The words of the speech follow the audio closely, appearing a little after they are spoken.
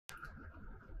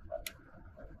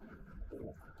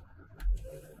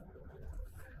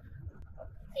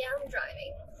I'm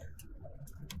driving.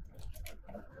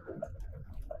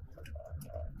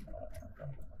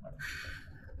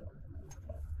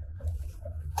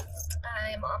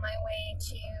 I'm on my way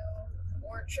to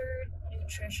Orchard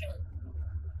Nutrition.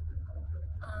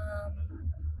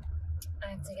 I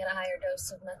have to get a higher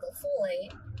dose of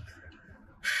methylfolate,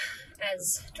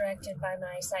 as directed by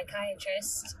my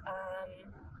psychiatrist,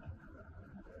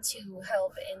 to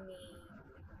help in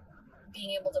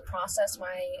being able to process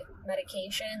my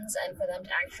medications and for them to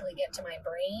actually get to my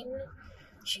brain.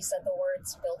 She said the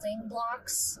words building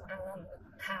blocks,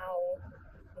 how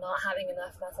not having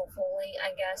enough methylfolate,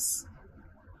 I guess,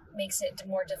 makes it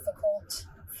more difficult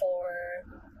for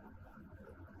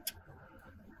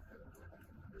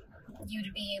you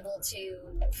to be able to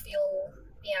feel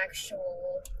the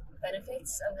actual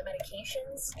benefits of the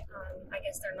medications. I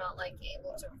guess they're not like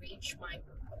able to reach my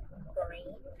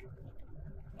brain.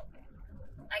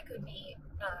 I could be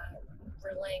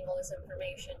relaying all this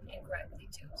information incorrectly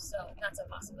too, so that's a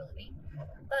possibility.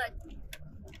 But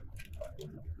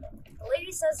the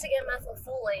lady says to get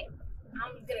methylfolate.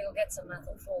 I'm gonna go get some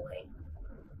methylfolate.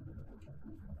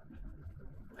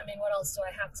 I mean, what else do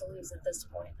I have to lose at this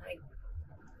point? I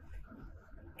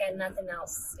got nothing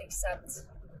else except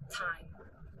time.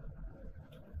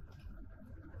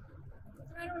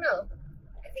 I don't know.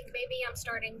 I think maybe I'm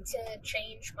starting to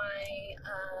change my,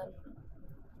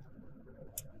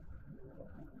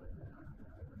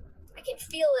 I can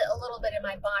feel it a little bit in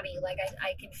my body. Like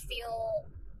I can feel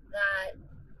that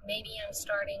maybe I'm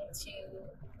starting to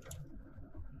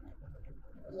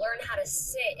learn how to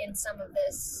sit in some of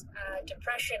this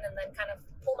depression and then kind of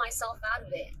pull myself out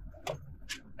of it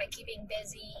by keeping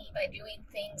busy, by doing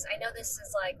things. I know this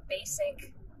is like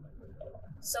basic,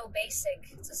 so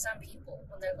basic to some people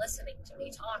when they're listening to me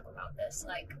talk about this.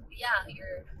 Like, yeah,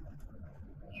 you're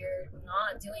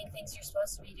not doing things you're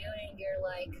supposed to be doing. You're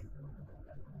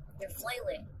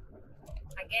flailing.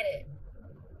 I get it.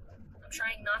 I'm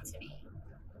trying not to be.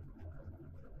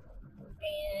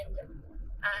 And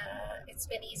it's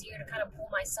been easier to kind of pull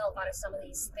myself out of some of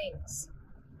these things.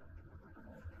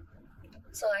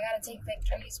 So I gotta take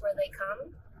victories where they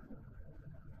come.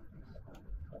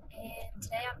 And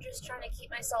today I'm just trying to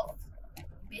keep myself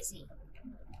busy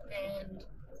and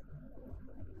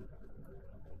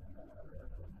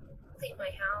clean my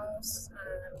house.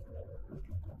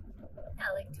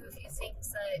 Do a few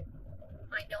things that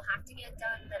I know have to get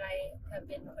done that I have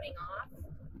been putting off.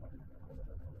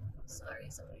 Sorry,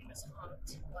 somebody just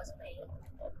honked. It wasn't me.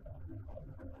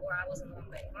 Or I wasn't the one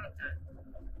being honked at.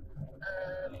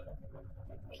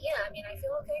 But yeah, I mean, I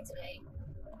feel okay today.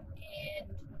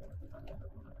 And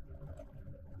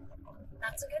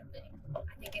that's a good thing.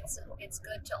 I think it's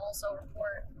good to also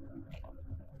report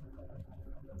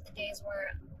the days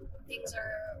where things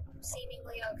are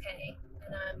seemingly okay.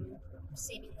 And I'm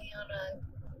seemingly on a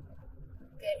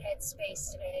good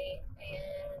headspace today.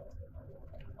 And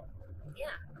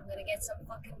yeah, I'm gonna get some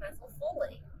fucking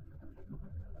methylfolate.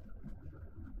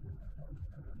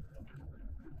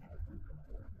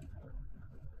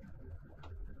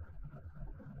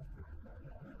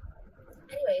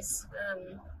 Anyways, I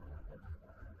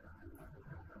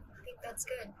think that's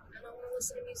good. I don't want to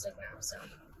listen to music now, so.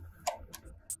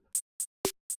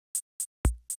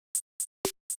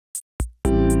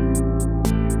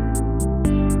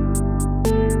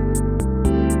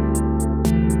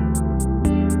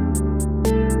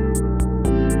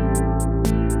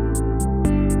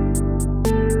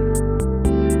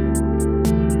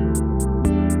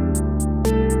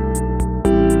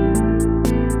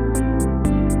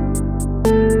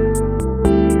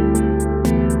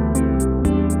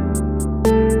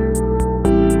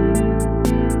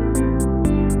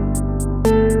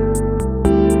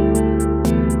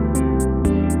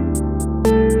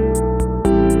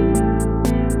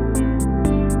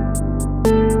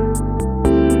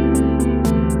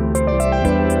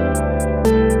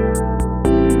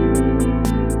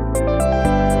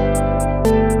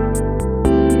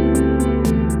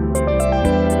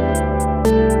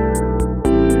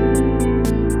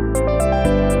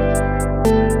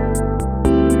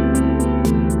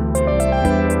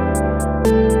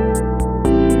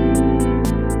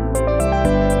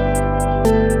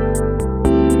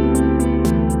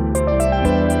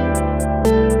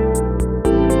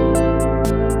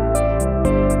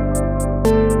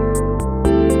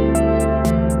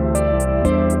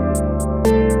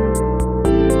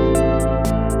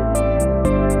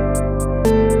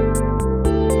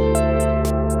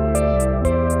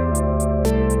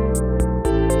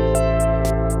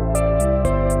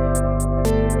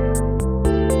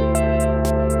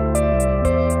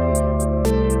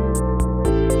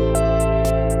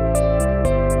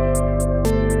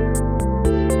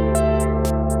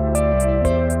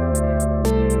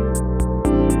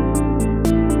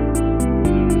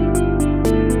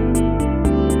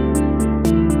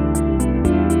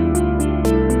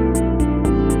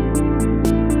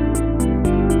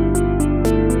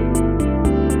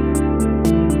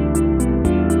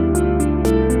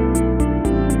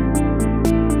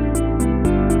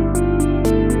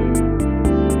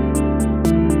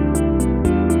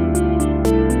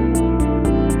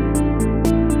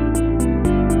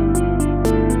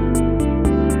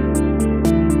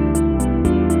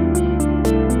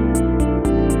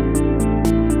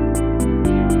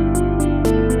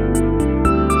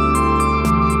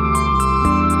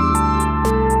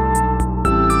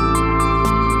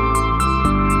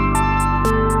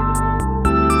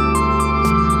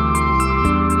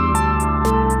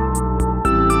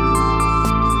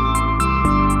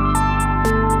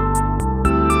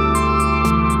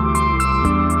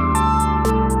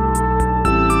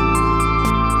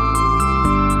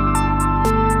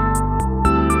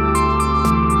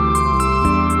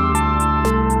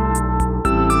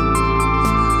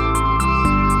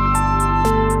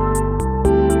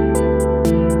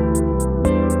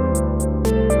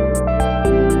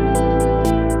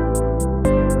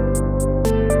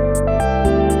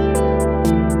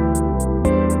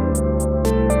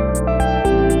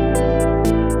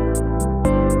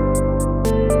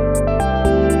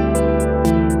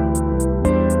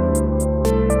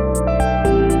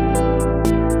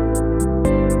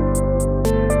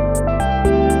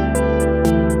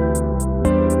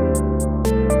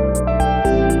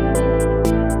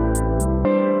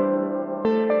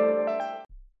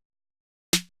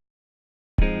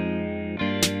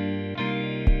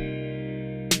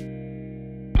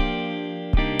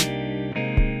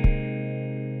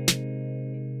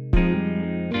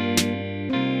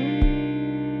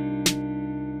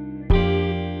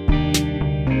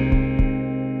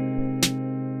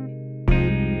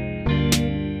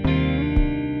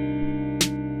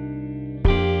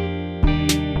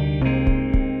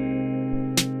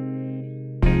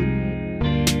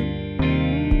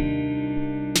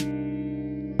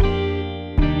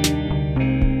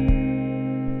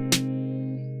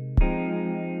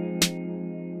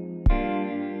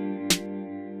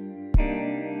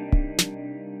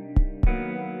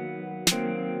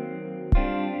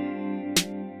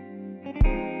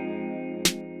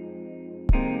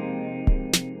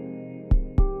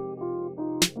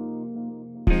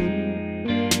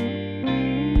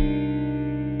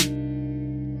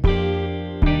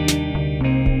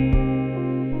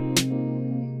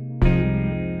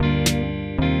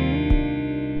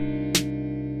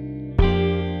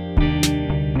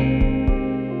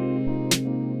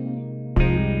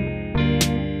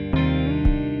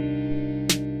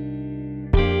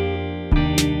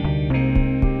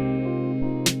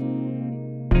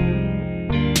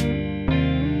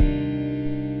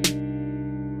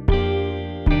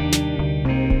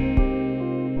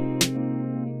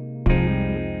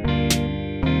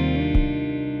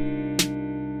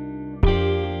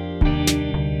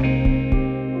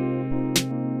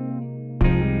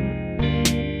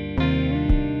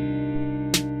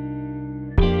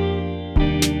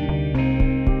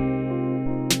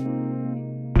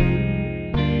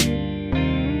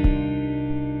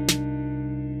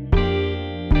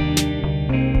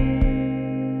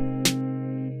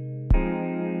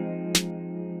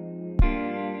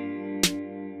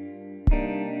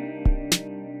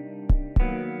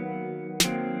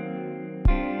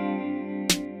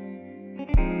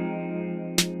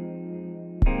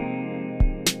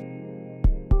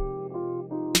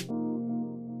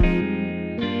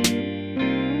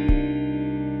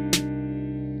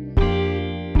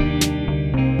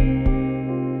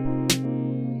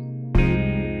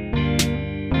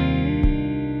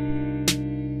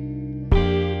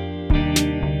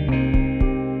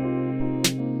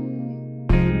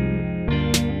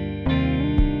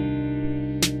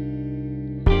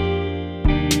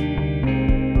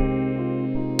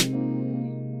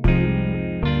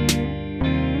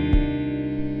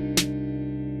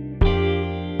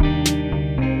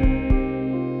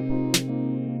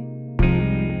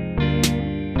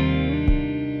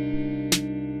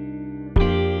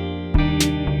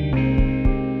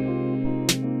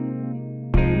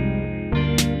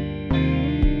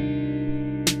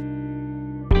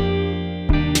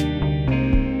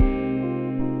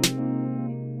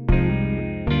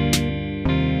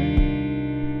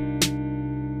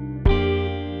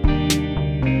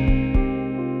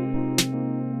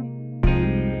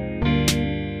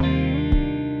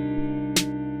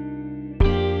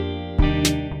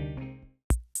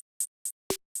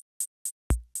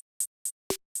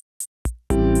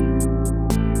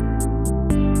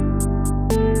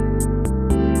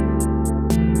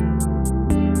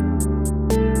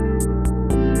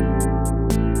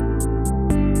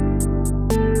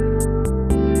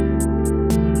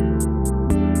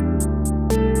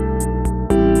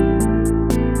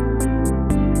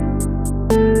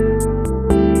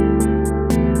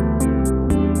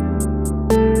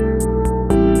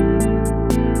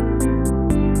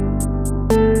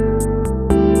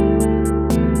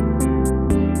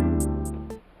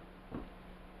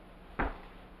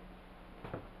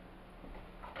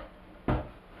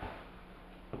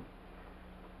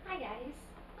 Hi guys.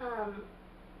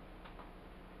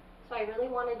 So I really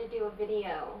wanted to do a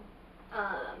video,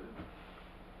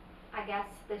 I guess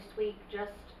this week,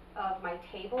 just of my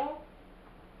table.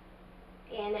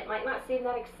 And it might not seem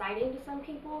that exciting to some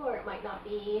people, or it might not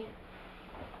be,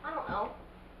 I don't know,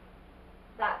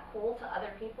 that cool to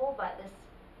other people, but this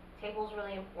table is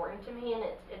really important to me, and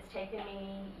it's taken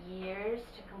me years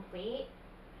to complete.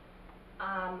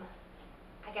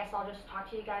 I guess I'll just talk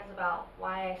to you guys about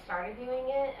why I started doing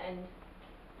it and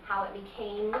how it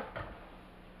became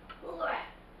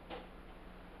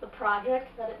the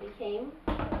project that it became.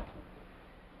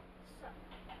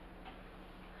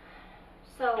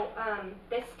 So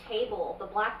this table, the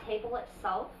black table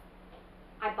itself,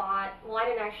 I bought, well, I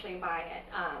didn't actually buy it.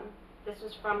 This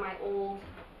was from my old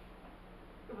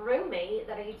roommate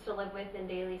that I used to live with in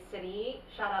Daly City.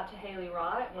 Shout out to Haley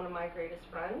Rott, one of my greatest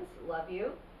friends. Love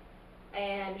you.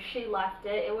 And she left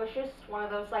it. It was just one of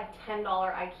those like $10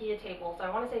 IKEA tables. I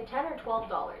want to say $10 or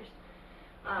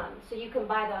 $12. So you can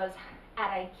buy those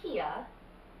at IKEA,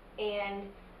 and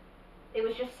it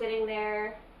was just sitting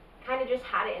there. Kind of just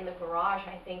had it in the garage,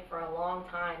 I think, for a long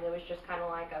time. It was just kind of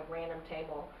like a random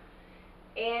table.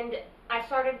 And I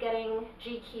started getting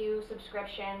GQ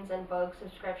subscriptions and Vogue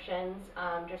subscriptions,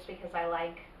 just because I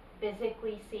like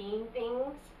physically seeing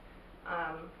things.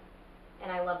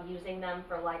 And I love using them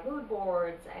for like mood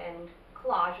boards and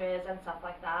collages and stuff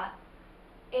like that.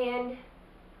 And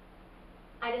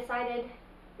I decided,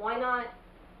 why not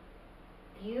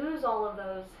use all of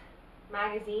those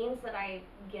magazines that I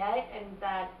get and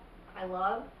that I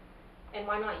love, and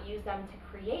why not use them to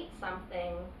create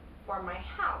something for my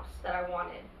house that I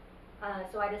wanted.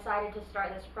 So I decided to start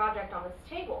this project on this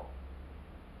table.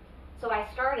 So I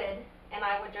started, and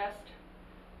I would just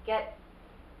get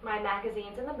my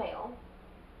magazines in the mail,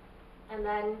 and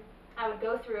then I would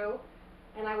go through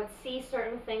and I would see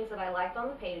certain things that I liked on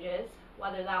the pages,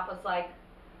 whether that was like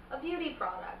a beauty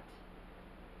product,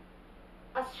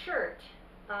 a shirt,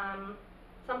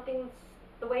 something,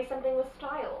 the way something was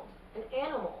styled, an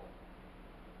animal,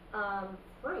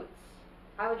 fruits.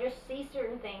 I would just see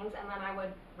certain things, and then I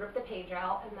would rip the page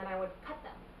out, and then I would cut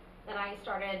them. Then I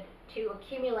started to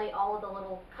accumulate all of the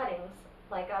little cuttings,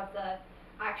 like of the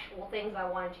actual things I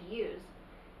wanted to use.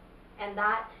 And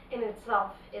that in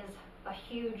itself is a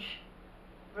huge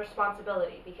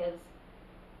responsibility, because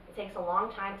it takes a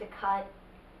long time to cut,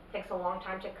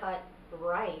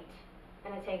 right,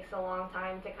 and it takes a long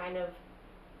time to kind of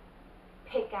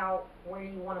pick out where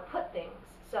you want to put things.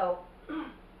 So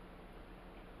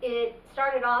it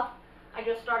started off, I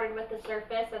just started with the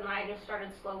surface, and I just started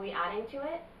slowly adding to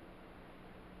it.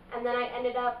 And then I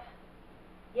ended up,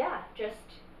 just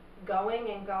going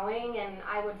and going, and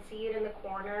I would see it in the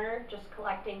corner, just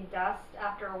collecting dust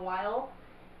after a while.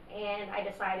 And I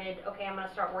decided, okay, I'm going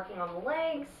to start working on the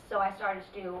legs. So I started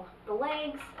to do the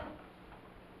legs.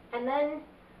 And then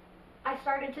I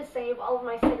started to save all of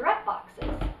my cigarette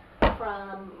boxes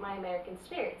from my American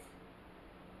Spirits.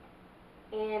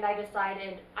 And I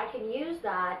decided I can use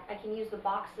the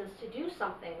boxes to do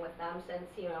something with them, since,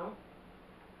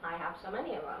 I have so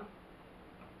many of them.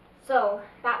 So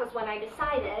that was when I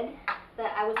decided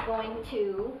that I was going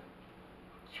to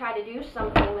try to do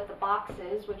something with the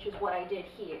boxes, which is what I did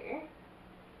here.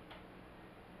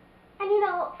 And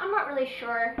I'm not really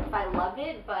sure if I love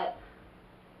it, but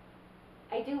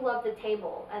I do love the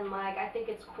table, and like, I think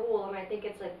it's cool, and I think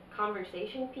it's a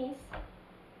conversation piece,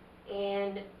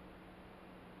 and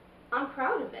I'm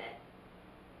proud of it.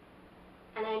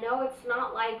 And I know it's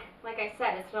not like I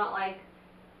said, it's not like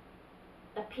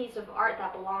a piece of art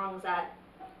that belongs at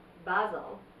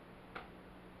Basel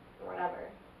or whatever,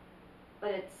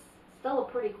 but it's still a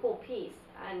pretty cool piece,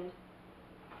 and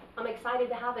I'm excited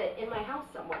to have it in my house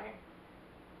somewhere,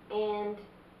 and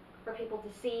for people to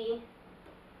see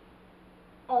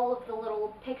all of the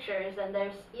little pictures. And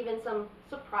there's even some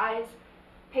surprise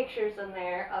pictures in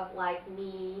there of like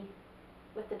me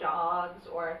with the dogs,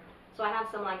 or so I have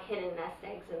some like hidden nest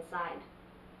eggs inside.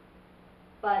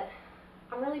 But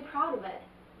I'm really proud of it,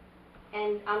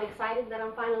 and I'm excited that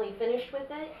I'm finally finished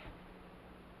with it.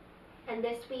 And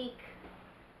this week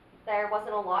there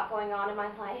wasn't a lot going on in my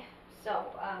life, so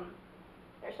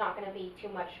there's not going to be too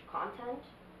much content.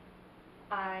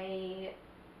 I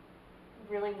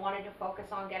really wanted to focus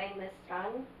on getting this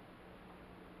done,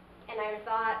 and I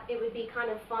thought it would be kind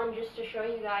of fun just to show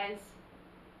you guys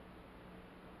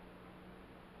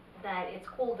that it's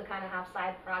cool to kind of have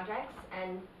side projects,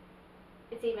 and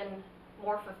it's even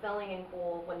more fulfilling and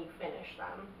cool when you finish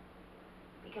them,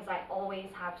 because I always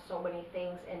have so many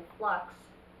things in flux,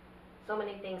 so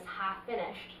many things half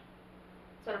finished.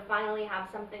 So to finally have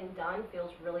something done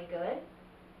feels really good.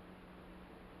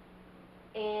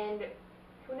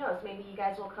 who knows, maybe you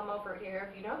guys will come over here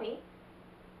if you know me,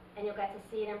 and you'll get to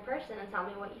see it in person and tell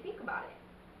me what you think about it.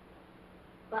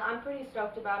 But I'm pretty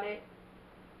stoked about it.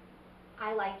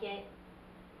 I like it.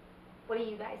 What do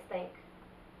you guys think?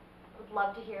 I would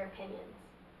love to hear opinions.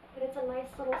 But it's a nice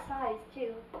little size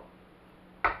too.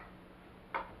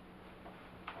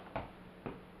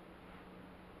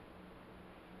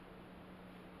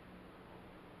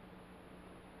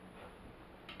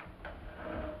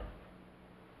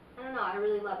 I don't know, I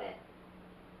really love it.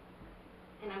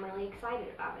 And I'm really excited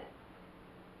about it.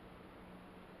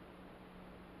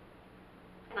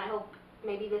 And I hope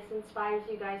maybe this inspires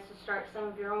you guys to start some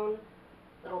of your own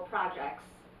little projects.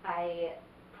 I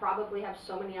probably have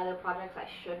so many other projects I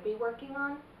should be working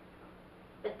on,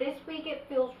 but this week it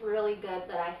feels really good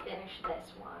that I finished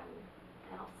this one.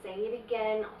 And I'll say it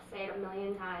again, I'll say it a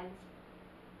million times.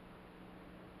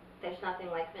 There's nothing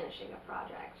like finishing a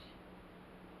project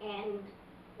and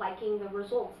liking the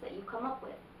results that you come up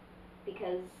with,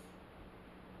 because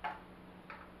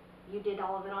you did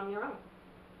all of it on your own.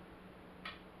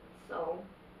 So,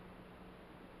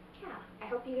 yeah, I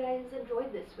hope you guys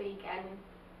enjoyed this week, and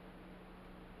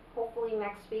hopefully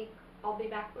next week I'll be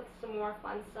back with some more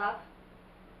fun stuff.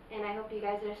 And I hope you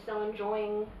guys are still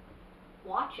enjoying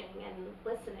watching and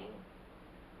listening,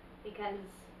 because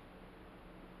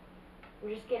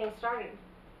we're just getting started,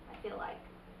 I feel like.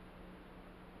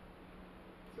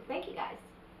 So thank you guys,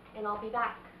 and I'll be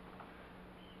back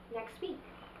next week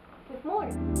with more.